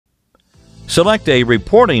Select a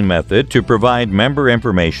reporting method to provide member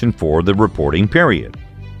information for the reporting period.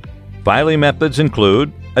 Filing methods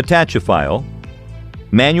include attach a file,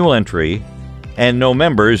 manual entry, and no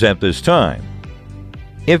members at this time.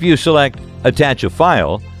 If you select attach a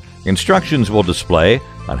file, instructions will display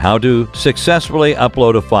on how to successfully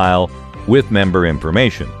upload a file with member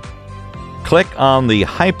information. Click on the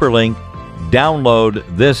hyperlink Download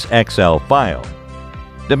this Excel file.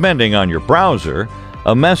 Depending on your browser,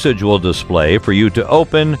 a message will display for you to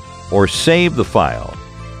open or save the file.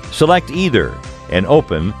 Select either and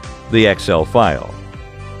open the Excel file.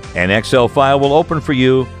 An Excel file will open for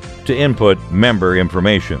you to input member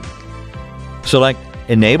information. Select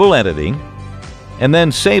Enable Editing and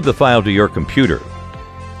then save the file to your computer.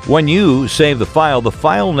 When you save the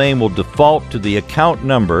file name will default to the account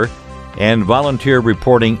number and volunteer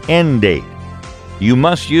reporting end date. You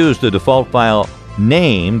must use the default file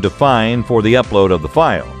name defined for the upload of the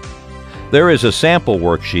file. There is a sample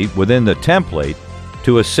worksheet within the template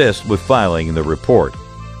to assist with filing the report.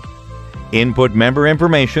 Input member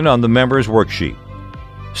information on the member's worksheet.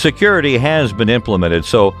 Security has been implemented,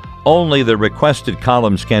 so only the requested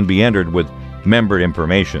columns can be entered with member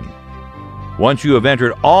information. Once you have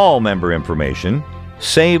entered all member information,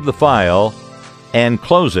 save the file and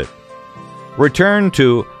close it. Return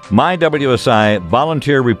to myWSI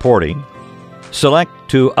Volunteer Reporting. Select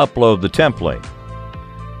to upload the template.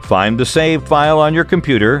 Find the saved file on your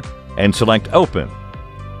computer and select Open.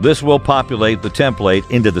 This will populate the template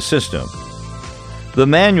into the system. The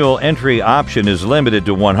manual entry option is limited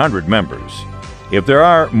to 100 members. If there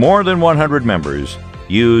are more than 100 members,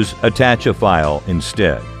 use Attach a File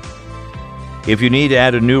instead. If you need to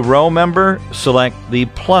add a new row member, select the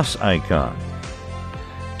plus icon.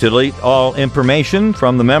 To delete all information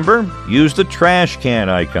from the member, use the trash can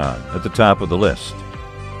icon at the top of the list.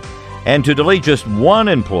 And to delete just one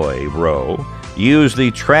employee row, use the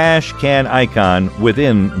trash can icon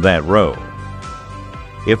within that row.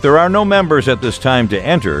 If there are no members at this time to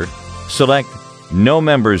enter, select No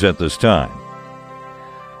Members at this time.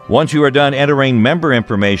 Once you are done entering member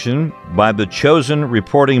information by the chosen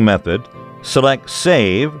reporting method, select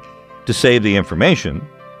Save to save the information,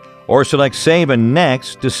 or select Save and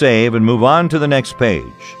Next to save and move on to the next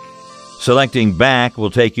page. Selecting Back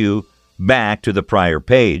will take you back to the prior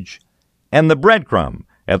page, and the breadcrumb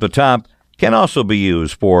at the top can also be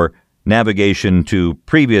used for navigation to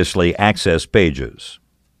previously accessed pages.